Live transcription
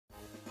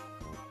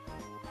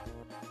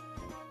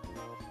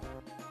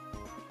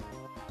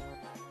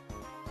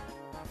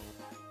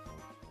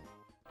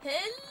Hello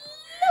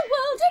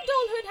world and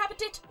all who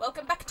inhabit it!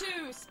 Welcome back to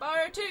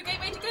Spyro 2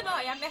 Gateway to Glimmer.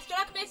 I am Astral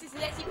Alchemist, this is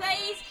Let's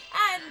Plays,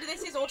 and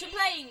this is Autumn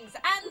Plains,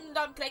 and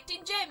I'm collecting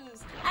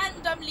gems,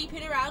 and I'm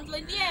leaping around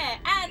in the air,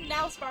 and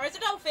now Spyro's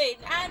a dolphin,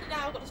 and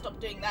now I've got to stop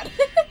doing that.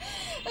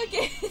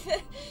 Okay,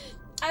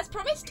 as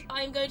promised,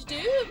 I'm going to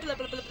do blah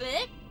blah blah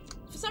blah.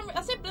 For some reason,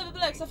 I said blah blah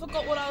blah because I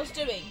forgot what I was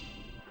doing.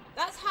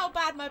 That's how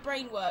bad my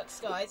brain works,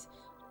 guys.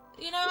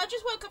 You know, I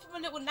just woke up from a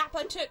little nap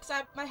I took, so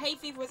my hay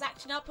fever was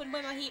acting up, and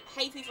when my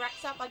hay fever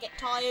acts up, I get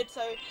tired,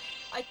 so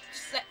I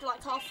slept for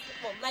like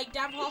laid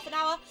down for half an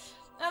hour,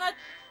 and I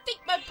think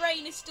my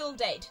brain is still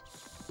dead.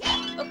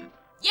 Oh,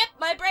 yep,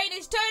 my brain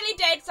is totally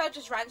dead, so I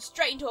just ran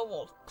straight into a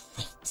wall.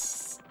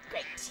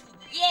 Great.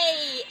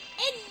 Yay!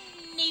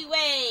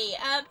 Anyway,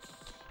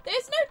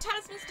 there's no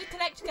talismans to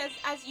collect, because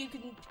as you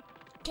can...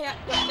 Damn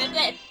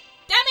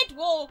it,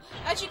 wall!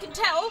 As you can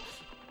tell...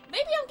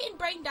 Maybe I'm getting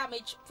brain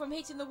damage from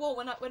hitting the wall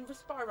when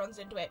Spyro runs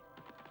into it.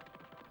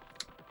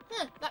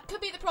 That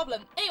could be the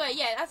problem. Anyway,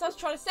 yeah, as I was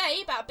trying to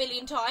say about a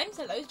billion times.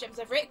 Hello, Gems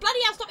over it.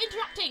 Bloody hell, stop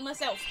interrupting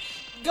myself.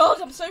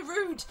 God, I'm so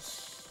rude.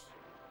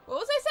 What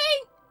was I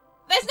saying?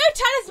 There's no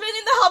talisman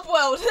in the hub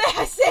world.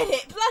 There, I said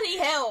it. Bloody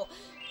hell.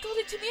 God,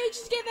 it took me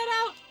ages to get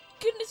that out.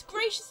 Goodness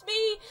gracious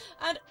me.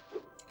 And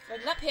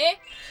running up here.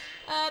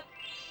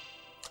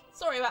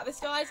 Sorry about this,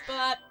 guys,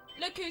 but...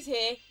 Look who's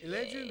here.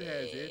 Legend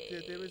has it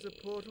that there is a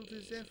portal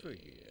to Zephyr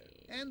here.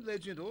 And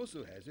legend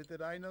also has it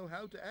that I know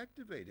how to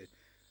activate it.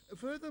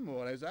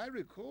 Furthermore, as I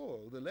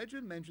recall, the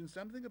legend mentioned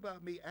something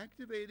about me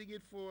activating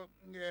it for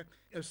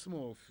a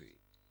small fee.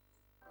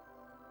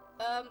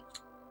 I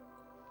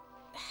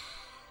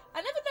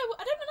never know.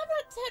 I never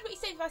heard what you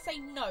say if I say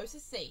no, so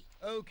see.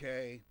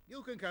 Okay,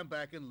 you can come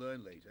back and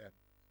learn later.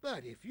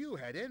 But if you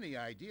had any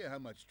idea how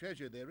much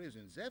treasure there is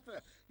in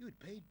Zephyr, you'd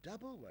pay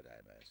double what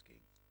I'm asking.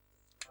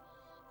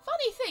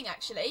 Funny thing,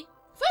 actually.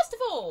 First of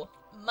all,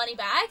 money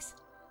bags.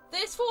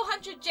 There's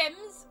 400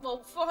 gems, well,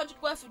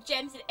 400 worth of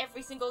gems in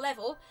every single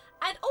level.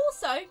 And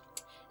also,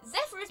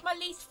 Zephyr is my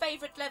least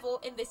favourite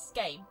level in this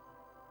game.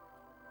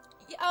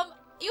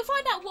 You'll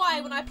find out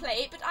why when I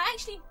play it, but I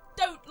actually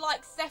don't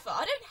like Zephyr.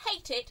 I don't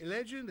hate it,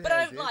 but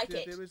I don't like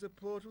it. There is a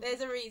portal. There's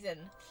a reason.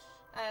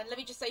 Let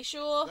me just say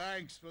sure.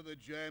 Thanks for the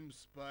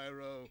gems,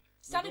 Spyro.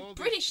 Sounded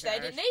British there,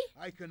 didn't he?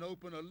 I can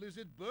open a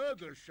lizard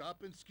burger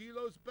shop in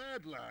Skilo's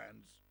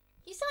Badlands.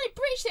 He sounded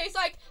British there. He's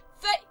like,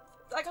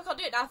 I can't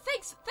do it now.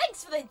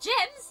 Thanks for the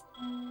gems.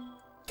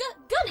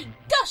 Golly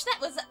gosh, that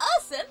was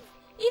awesome.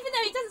 Even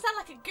though he doesn't sound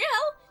like a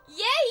girl.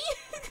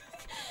 Yay!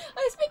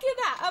 Oh, speaking of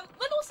that,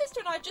 my little sister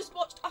and I just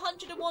watched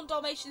 101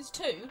 Dalmatians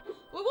 2.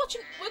 We're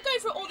going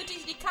through all the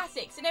Disney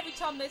classics, and every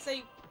time there's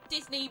a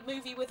Disney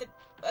movie with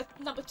a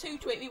number 2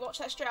 to it, we watch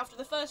that straight after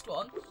the first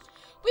one.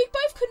 We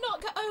both could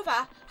not get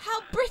over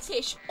how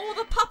British all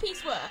the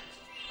puppies were.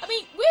 I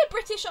mean, we're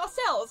British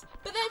ourselves,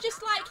 but they're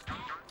just like,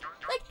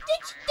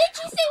 did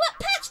you see what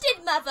Patch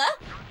did, Mother?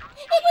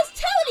 It was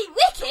totally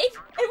wicked.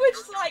 And we're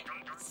just like,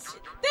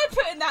 they're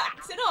putting that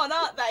accent on,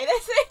 aren't they?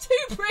 They're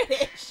too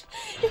British.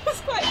 It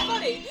was quite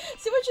funny.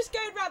 So we're just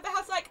going around the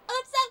house like,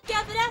 oh, what's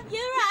up, Governor?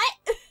 You're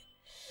right.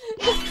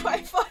 It was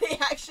quite funny,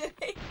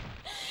 actually.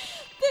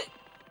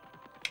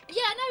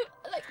 Yeah,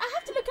 no, like, I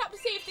have to look up to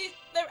see if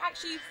they're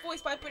actually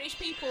voiced by British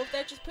people, if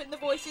they're just putting the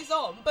voices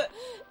on, but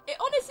it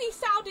honestly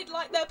sounded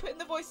like they're putting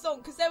the voices on,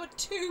 because they were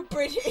too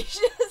British.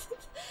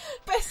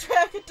 Best way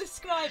I could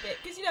describe it,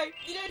 because, you know,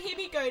 you don't hear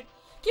me going,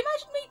 can you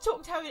imagine me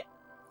talking to how, can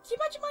you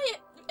imagine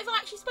if I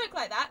actually spoke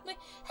like that? Like,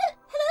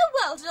 hello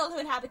world and all who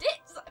inhabit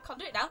it. I can't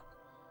do it now.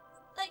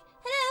 Like,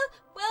 hello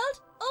world,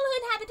 all who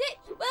inhabit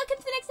it, welcome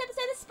to the next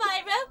episode of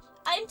Spyro.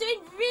 I'm doing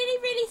really,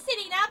 really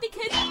silly now,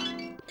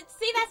 because...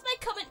 See, that's my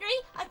commentary.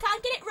 I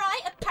can't get it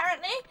right,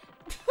 apparently.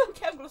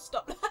 Okay, I'm going to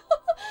stop now.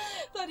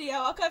 Bloody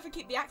hell, I can't even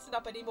keep the accent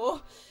up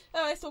anymore.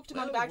 Oh, let's talk to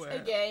Moneybags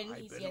again.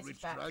 I bet a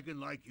rich dragon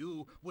like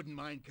you wouldn't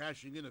mind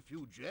cashing in a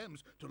few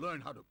gems to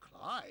learn how to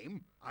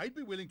climb. I'd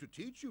be willing to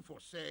teach you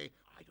for, say,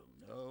 I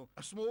don't know,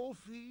 a small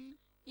fee.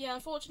 Yeah,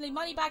 unfortunately,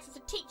 Moneybags has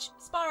to teach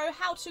Spyro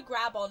how to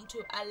grab onto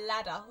a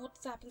ladder. What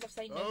happens if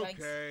I say no thanks?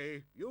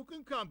 Okay, you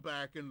can come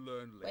back and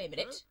learn later. Wait a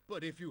minute.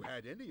 But if you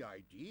had any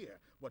idea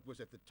what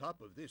was at the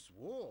top of this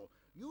wall,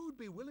 you'd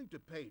be willing to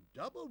pay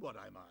double what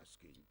I'm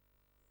asking.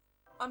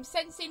 I'm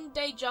sensing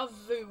deja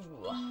vu.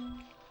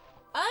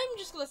 I'm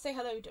just going to say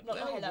hello to him. Not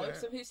hello,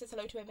 so who says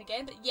hello to him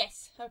again? But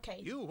yes,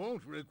 okay. You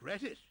won't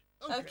regret it.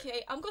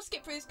 Okay, I'm going to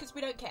skip through this because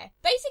we don't care.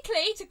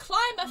 Basically, to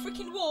climb a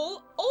freaking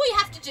wall, all you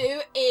have to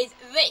do is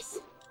this.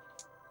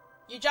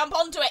 You jump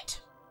onto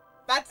it.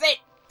 That's it.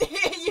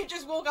 You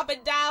just walk up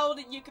and down,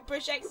 and you can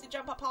push X to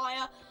jump up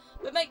higher.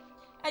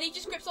 And he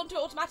just grips onto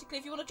it automatically.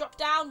 If you want to drop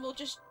down, we'll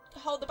just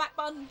hold the back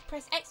button,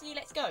 press X, and you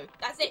let's go.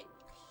 That's it.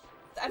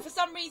 And for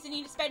some reason, you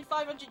need to spend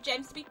 500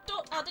 gems to be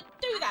taught how to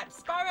do that.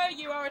 Spyro,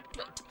 you are a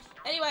twit.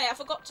 Anyway, I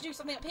forgot to do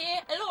something up here.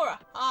 Elora,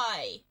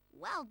 hi.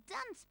 Well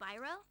done,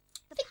 Spyro.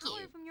 The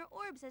power from your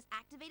orbs has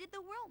activated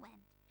the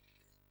whirlwind.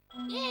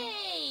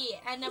 Yay!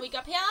 And now we go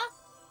up here.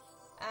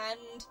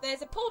 And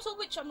there's a portal,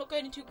 which I'm not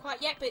going into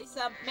quite yet, but it's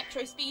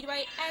Metro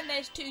Speedway. And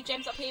there's 2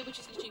 gems up here, which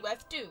is literally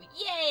worth 2.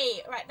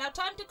 Yay! Right, now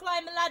time to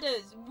climb the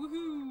ladders.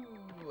 Woohoo!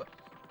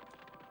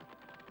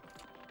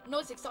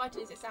 Not as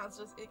excited as it sounds,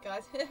 does it,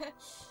 guys?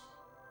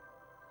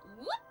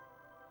 Whoop!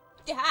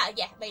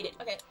 Yeah, made it.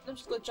 Okay, I'm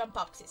just going to jump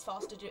up because it's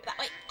faster to do it that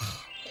way.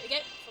 There we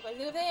go. If I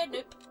go over there,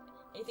 nope.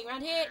 Anything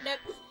around here? Nope.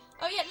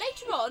 Oh yeah,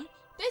 later on,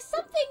 there's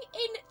something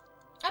in,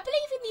 I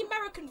believe in the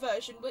American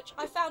version, which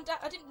I found out,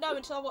 I didn't know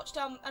until I watched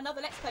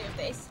another Let's Play of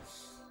this.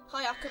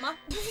 Hi, Akuma.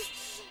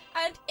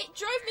 And it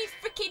drove me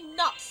freaking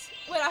nuts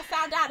when I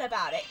found out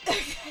about it.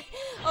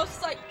 I was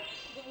just like,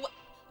 what?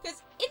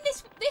 Because in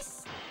this,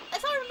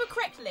 if I remember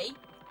correctly,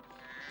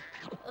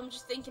 I'm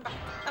just thinking back.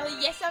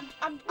 Yes,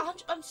 I'm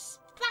about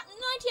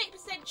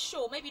 98%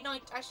 sure. Maybe 9.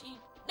 Actually,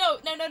 no.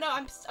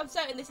 I'm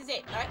certain this is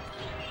it. Right.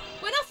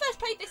 When I first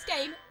played this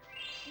game,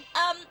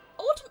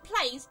 Autumn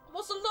Plains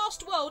was the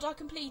last world I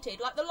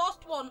completed. Like the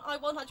last one I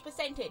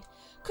 100%ed,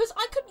 because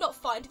I could not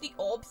find the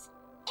orbs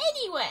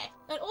anywhere.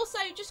 And also,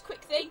 just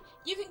quick thing,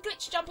 you can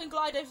glitch, jump, and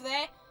glide over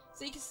there,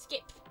 so you can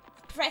skip,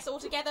 press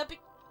altogether. But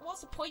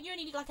what's the point? You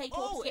only need like 8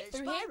 orbs to get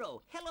through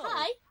Spyro, here. hello.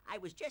 Hi. I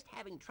was just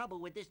having trouble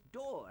with this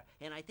door,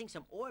 and I think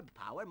some orb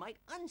power might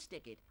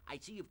unstick it. I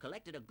see you've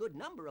collected a good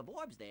number of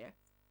orbs there.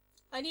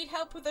 I need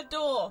help with the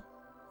door.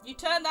 You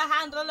turn the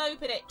handle and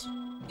open it.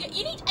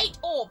 You need 8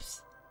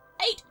 orbs.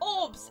 8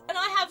 orbs, and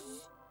I have.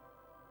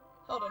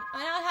 Hold on,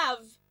 and I have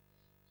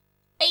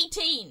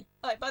 18.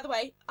 Oh, by the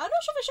way, I'm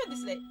not sure if I showed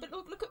this in it, but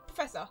look at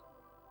Professor.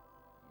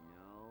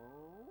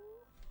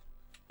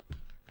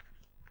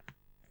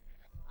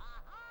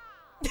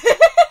 I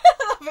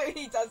love it when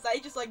he does that.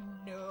 He's just like,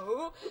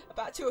 no,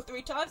 about 2 or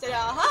 3 times, and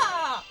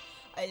aha!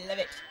 I love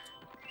it.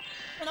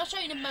 And I'll show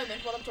you in a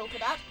moment what I'm talking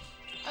about.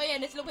 Oh yeah,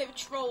 and there's a little bit of a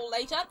troll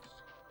later.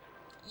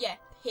 Yeah,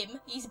 him.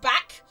 He's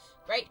back.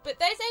 Great. But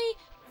there's a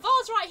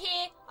vase right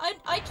here.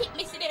 I keep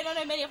missing it, and I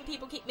know many other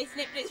people keep missing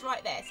it, but it's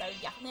right there. So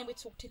yeah, and then we're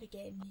talking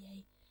again.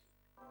 Yay.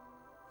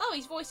 Oh,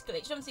 he's voice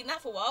glitched. I haven't seen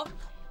that for a while.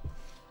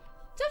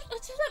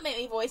 Don't make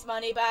me voice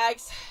money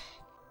bags.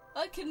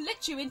 I can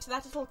let you into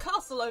that little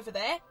castle over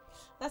there.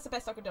 That's the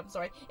best I could do, I'm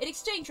sorry. In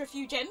exchange for a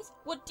few gems.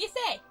 What do you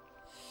say?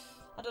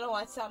 I don't know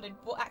why it sounded,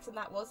 what accent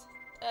that was.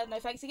 No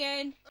thanks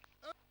again.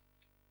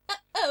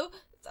 Oh,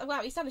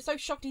 wow, he sounded so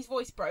shocked his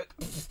voice broke.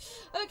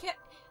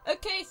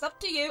 Okay, it's up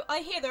to you. I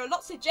hear there are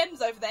lots of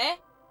gems over there.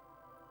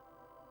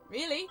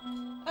 Really?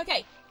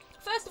 Okay,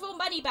 first of all,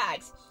 money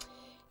bags.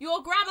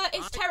 Your grammar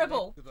is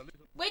terrible.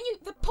 When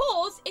the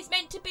pause is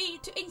meant to be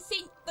to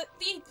insync the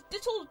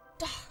little,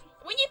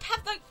 when you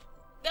have the,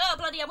 oh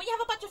bloody hell, when you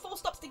have a bunch of full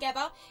stops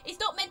together, it's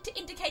not meant to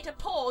indicate a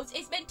pause,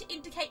 it's meant to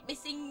indicate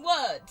missing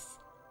words.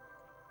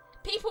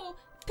 People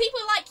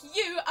like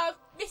you are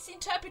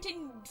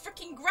misinterpreting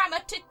freaking grammar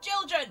to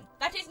children.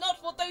 That is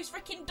not what those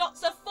freaking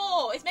dots are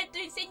for. It's meant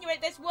to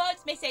insinuate there's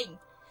words missing.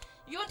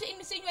 If you want to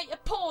insinuate a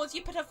pause,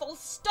 you put a full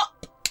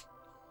stop.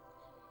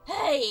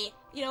 Hey,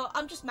 you know,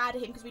 I'm just mad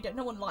at him because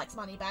no one likes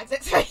money bags,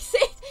 let's face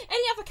it.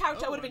 Any other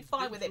character would have been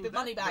fine with it, but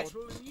money bags.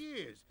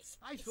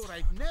 I thought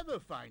I'd never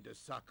find a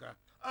sucker.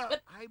 I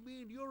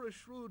mean, you're a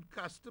shrewd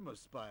customer,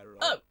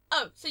 Spyro.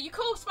 Oh, so you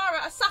call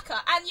Spyro a sucker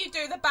and you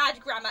do the bad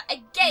grammar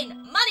again.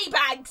 Money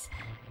bags!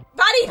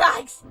 Money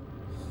bags!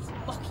 He's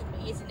mocking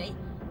me, isn't he?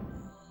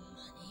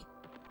 Money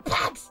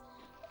bags!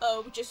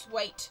 Oh, just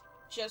wait.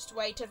 Just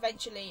wait.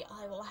 Eventually,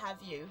 I will have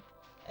you.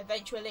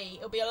 Eventually.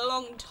 It'll be a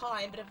long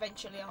time, but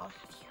eventually I'll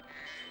have you.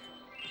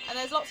 And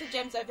there's lots of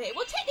gems over here.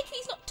 Well, technically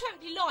he's not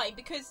totally lying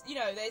because, you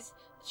know, there's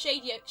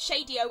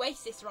shady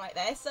oasis right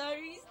there, so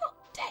he's not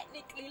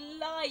technically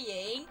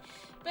lying.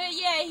 But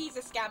yeah, he's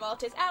a scam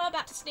artist. And I'm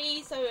about to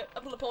sneeze, so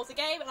I'm going to pause the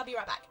game and I'll be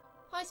right back.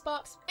 Hi,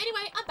 Sparks.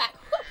 Anyway, I'm back.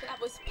 Whew,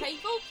 that was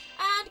painful.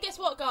 And guess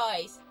what,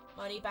 guys?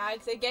 Money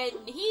bags again.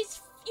 You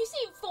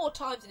see him 4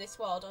 times in this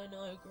world. I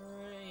know,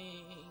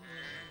 great.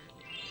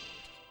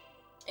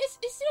 It's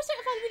something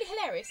I find really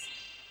hilarious.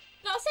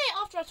 No, I'll say it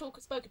after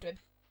I've spoken to him.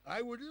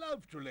 I would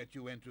love to let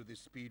you enter this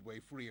speedway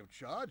free of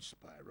charge,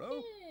 Spyro.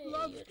 Yay,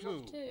 Love you'd to.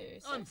 love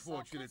to. So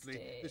Unfortunately,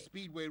 sarcastic. the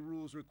speedway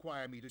rules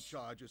require me to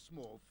charge a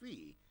small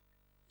fee.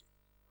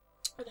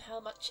 And how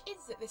much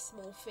is it, this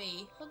small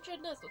fee?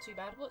 100? No, it's not too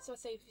bad. What do I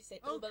say if you say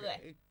over there?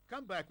 Okay,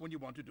 come back when you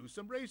want to do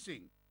some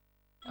racing.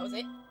 That was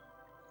it?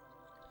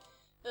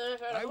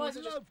 I would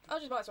love I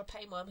just might as well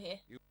pay while I'm here.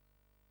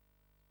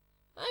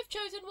 I've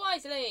chosen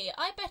wisely.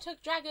 I bet a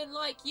dragon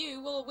like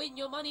you will win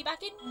your money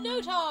back in no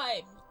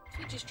time.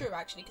 Which is true,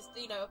 actually, because,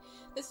 you know,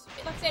 there's,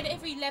 like I said,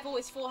 every level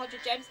is 400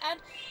 gems, and...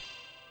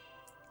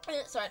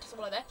 sorry, I just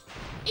someone there.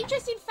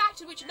 Interesting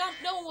fact, which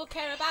no one will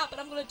care about, but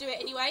I'm going to do it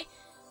anyway.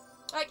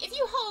 Like, if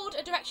you hold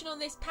a direction on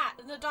this pad,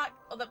 on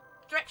the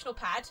directional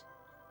pad,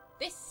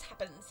 this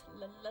happens.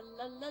 La la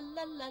la la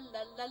la la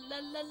la la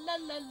la la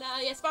la la.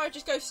 Yeah, Spyro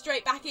just goes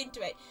straight back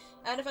into it.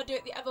 And if I do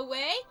it the other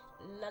way,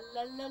 la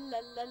la la la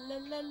la la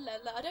la la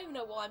la. I don't even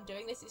know why I'm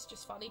doing this. It's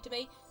just funny to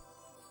me.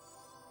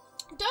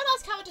 Don't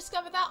ask how I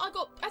discovered that.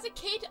 As a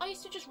kid, I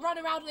used to just run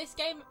around in this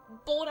game,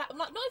 bored out.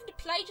 Like, not even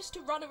to play, just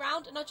to run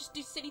around, and I just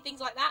do silly things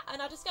like that, and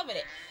I discovered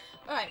it.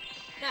 Alright,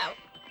 now,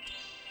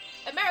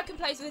 American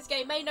players of this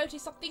game may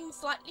notice something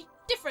slightly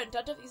different.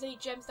 I don't think there's any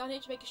gems down here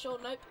to make sure.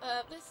 Nope.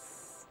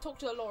 Let's talk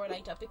to Laura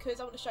later because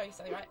I want to show you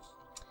something, right?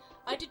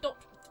 I did not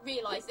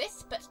realise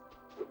this, but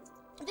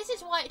this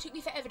is why it took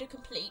me forever to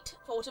complete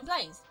for Autumn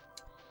Plains.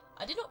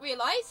 I did not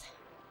realise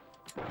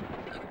you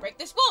can break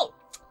this wall.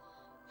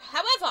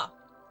 However,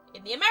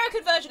 in the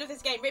American version of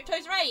this game,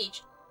 Ripto's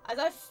Rage, as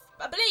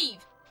I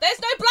believe, there's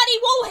no bloody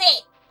wall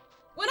here.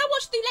 When I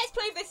watched the Let's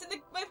Play of this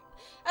and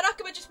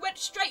Akuma just went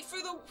straight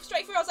through, I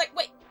was like,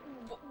 wait,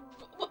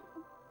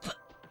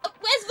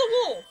 where's the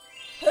wall?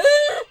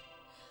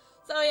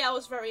 So yeah, I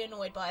was very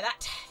annoyed by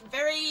that.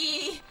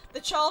 The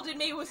child in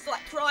me was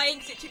like crying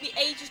because it took me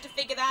ages to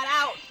figure that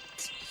out.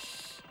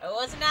 I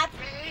wasn't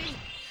happy.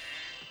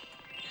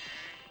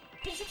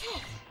 But it's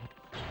okay.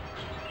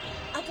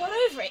 I got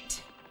over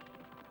it.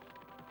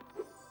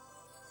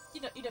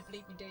 You don't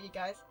believe me, do you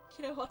guys?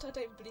 You know what? I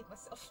don't even believe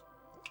myself.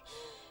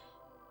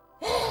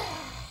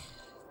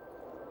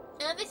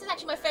 And this is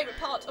actually my favourite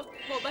part of,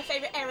 well, my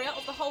favourite area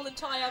of the whole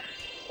entire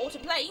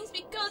Autumn Plains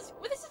because,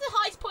 well, this is the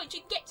highest point you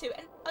can get to,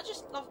 and I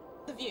just love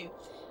the view.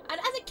 And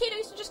as a kid, I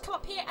used to just come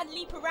up here and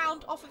leap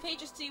around off of here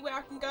just to see where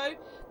I can go.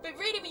 But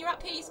really, when you're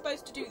up here, you're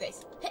supposed to do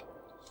this. And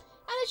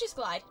let's just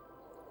glide.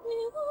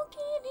 We're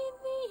walking in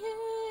the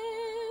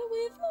air,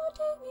 we're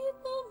floating in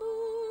the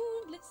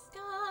moonlit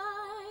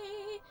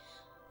sky.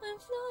 I'm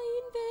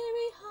flying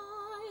very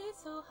high,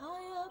 so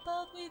high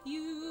above with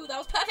you. That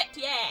was perfect,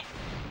 yeah!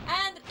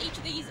 And each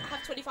of these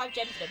have 25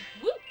 gems in them.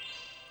 Woo!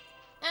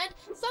 And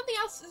something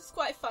else is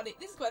quite funny.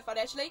 This is quite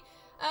funny, actually.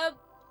 I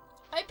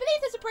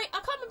believe there's a break. I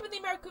can't remember the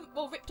American,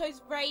 well,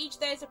 Ripto's Rage.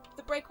 There's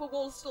the breakable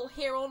wall still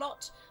here or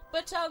not.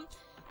 But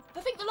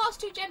I think the last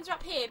 2 gems are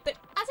up here. But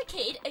as a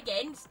kid,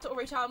 again,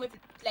 story time with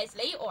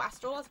Leslie or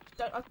Astral.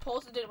 I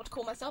paused and didn't know what to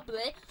call myself. But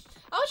I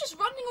was just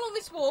running along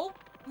this wall,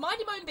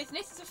 minding my own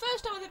business. It's the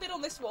first time I've ever been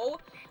on this wall,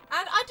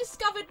 and I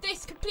discovered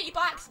this completely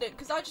by accident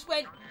because I just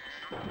went.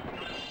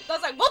 I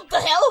was like, what the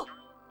hell?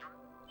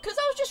 Because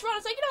I was just running. I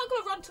was like, I'm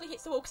gonna run until he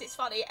hits the wall because it's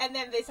funny. And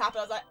then this happened.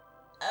 I was like,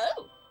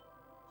 oh.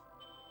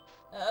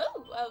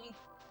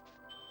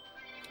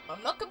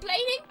 I'm not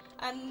complaining.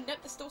 And nope,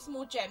 there's still some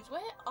more gems.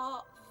 Where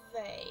are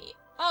they?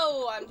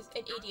 Oh, I'm just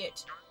an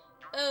idiot.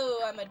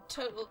 Oh, I'm a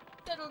total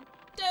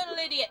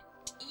idiot.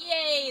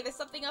 Yay, there's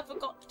something I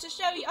forgot to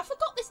show you. I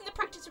forgot this in the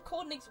practice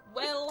recording as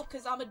well,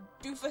 because I'm a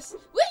doofus.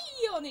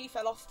 Whee! Oh, nearly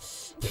fell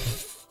off.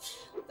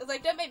 I was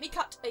like, don't make me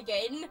cut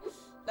again.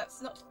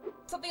 That's not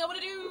something I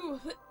want to do.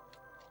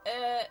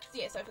 Yeah,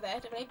 it's over there,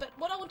 definitely. But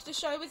what I wanted to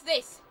show was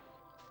this.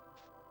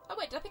 Oh,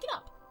 wait, did I pick it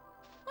up?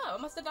 Oh,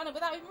 I must have done it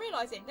without even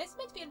realising. There's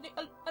meant to be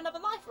another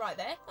life right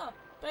there. Oh,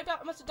 maybe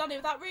I must have done it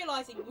without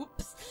realising.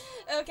 Whoops.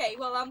 Okay,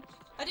 well,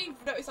 I didn't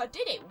even notice I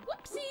did it.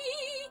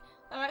 Whoopsie!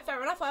 Alright,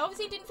 fair enough. I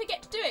obviously didn't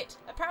forget to do it.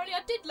 Apparently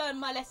I did learn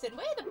my lesson.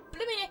 Where the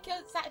blooming heck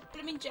is that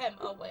blooming gem?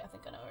 Oh, wait, I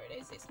think I know where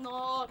it is. It's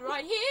not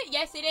right here.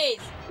 Yes, it is.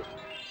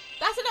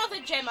 That's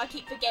another gem I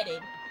keep forgetting.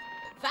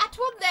 That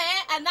one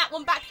there and that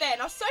one back there.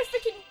 And I was so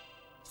freaking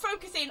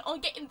focusing on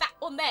getting that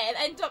one there and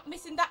ended up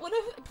missing that one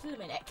over.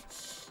 Blooming heck.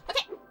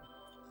 Okay.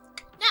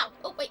 Now,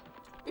 oh, wait.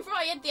 Before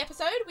I end the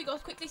episode, we got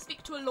to quickly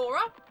speak to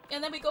Alora.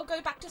 And then we got to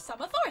go back to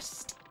Summer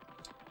Forest.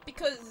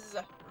 Because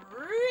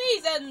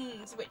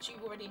reasons, which you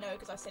already know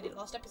because I said it in the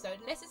last episode.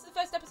 Unless it's the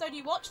first episode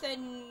you watch,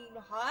 then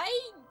hi,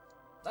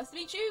 nice to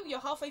meet you.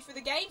 You're halfway through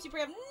the game, so you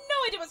probably have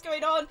no idea what's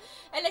going on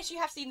unless you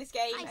have seen this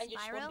game and you're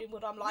just wondering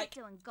what I'm like.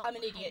 I'm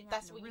an idiot.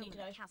 That's what you need to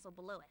know. Castle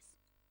below us.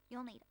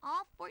 You'll need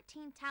all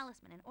 14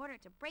 talisman in order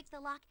to break the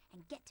lock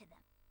and get to them.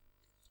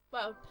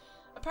 Well,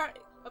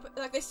 apparently,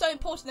 like, they're so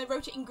important they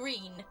wrote it in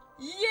green.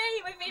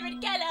 Yay, my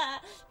favourite colour!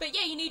 But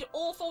yeah, you need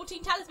all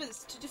 14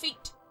 talismans to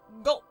defeat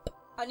Gulp.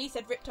 And he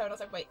said Ripto, and I was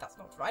like, wait, that's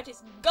not right,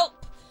 it's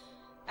Gulp!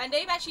 And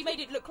they've actually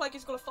made it look like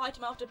he's got to fight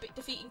him after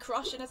defeating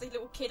Crush, and as a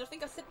little kid, I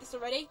think I said this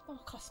already. Oh,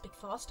 I can't speak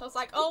fast. I was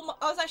like, oh,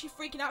 I was actually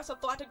freaking out, so I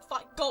thought I had to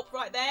fight Gulp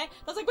right there. And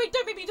I was like, wait,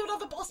 don't make me do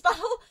another boss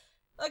battle!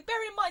 Like,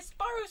 bearing in mind,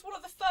 Spyro is one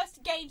of the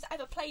first games I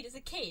ever played as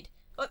a kid.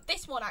 Like,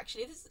 this one,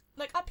 actually.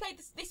 I played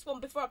this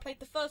one before I played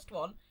the first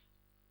one.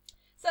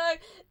 So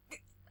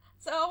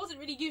I wasn't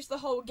really used to the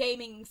whole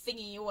gaming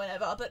thingy or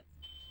whatever, but,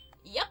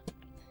 yep.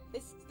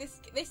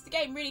 This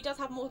game really does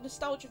have more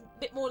nostalgia, a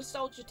bit more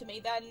nostalgia to me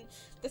than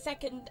the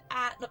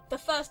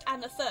first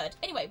and the third.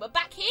 Anyway, we're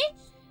back here,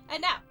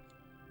 and now,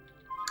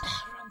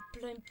 wrong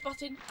blown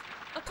button.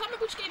 I can't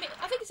remember which game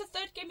I think it's the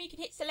third game you can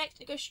hit select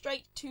and it goes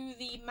straight to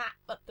the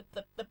map,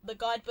 the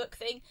guidebook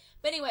thing.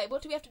 But anyway,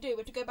 what do we have to do? We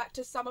have to go back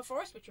to Summer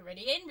Forest, which we're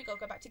already in. We got to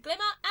go back to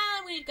Glimmer,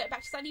 and we need to go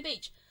back to Sandy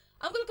Beach.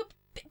 I'm gonna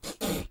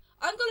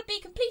be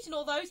completing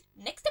all those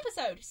next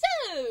episode.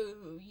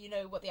 So you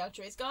know what the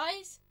outro is,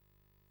 guys.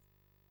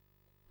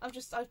 I've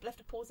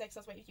left a pause there because I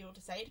was waiting for you all to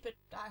say it, but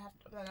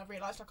then I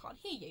realised I can't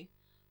hear you.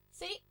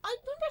 See, I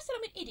remember I said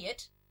I'm an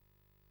idiot.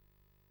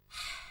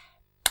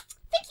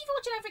 Thank you for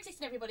watching and for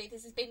existing, everybody.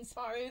 This has been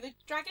Spyro the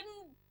Dragon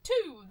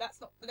 2.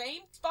 That's not the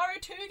name. Spyro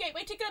 2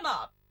 Gateway to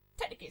Glimmer.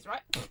 technically it's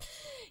right. In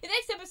the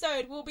next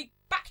episode, we'll be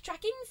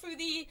backtracking through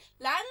the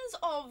lands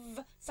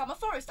of Summer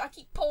Forest. I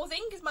keep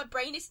pausing because my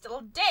brain is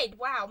still dead.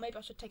 Wow, maybe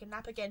I should take a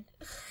nap again.